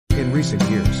In recent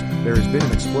years, there has been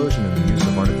an explosion in the use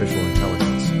of artificial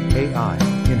intelligence, AI,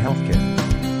 in healthcare.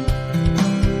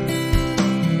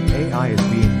 AI is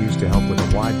being used to help with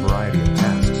a wide variety of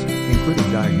tasks, including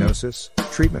diagnosis,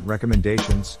 treatment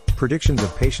recommendations, predictions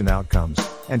of patient outcomes,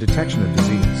 and detection of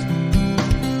disease.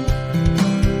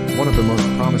 One of the most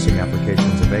promising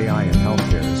applications of AI in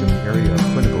healthcare is in the area of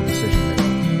clinical decision-making.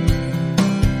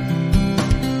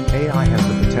 AI has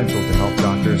the potential to help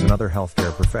doctors and other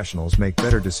healthcare professionals make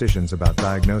better decisions about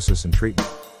diagnosis and treatment.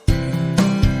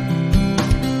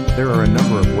 There are a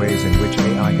number of ways in which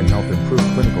AI can help improve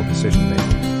clinical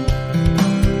decision-making.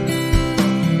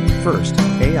 First,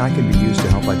 AI can be used to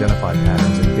help identify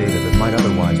patterns in data that might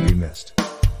otherwise be missed.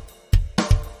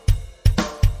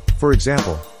 For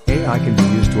example, AI can be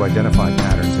used to identify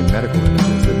patterns in medical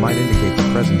images that might indicate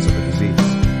the presence of a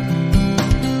disease.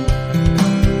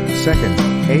 Second,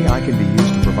 AI can be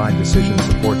used to provide decision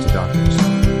support to doctors.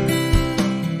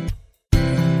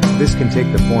 This can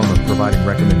take the form of providing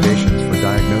recommendations for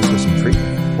diagnosis and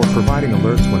treatment, or providing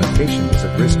alerts when a patient is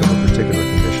at risk of a particular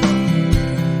condition.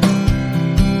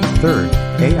 Third,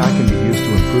 AI can be used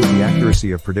to improve the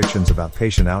accuracy of predictions about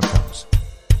patient outcomes.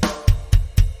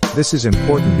 This is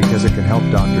important because it can help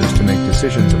doctors to make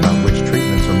decisions about which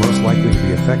treatments are most likely to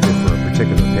be effective for a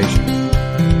particular patient.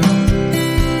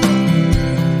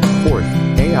 Fourth,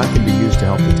 AI can be used to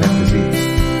help detect disease.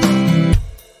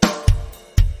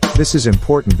 This is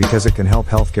important because it can help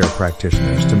healthcare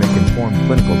practitioners to make informed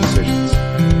clinical decisions.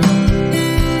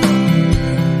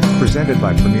 Presented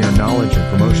by Premier Knowledge and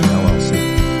Promotion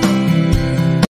LLC.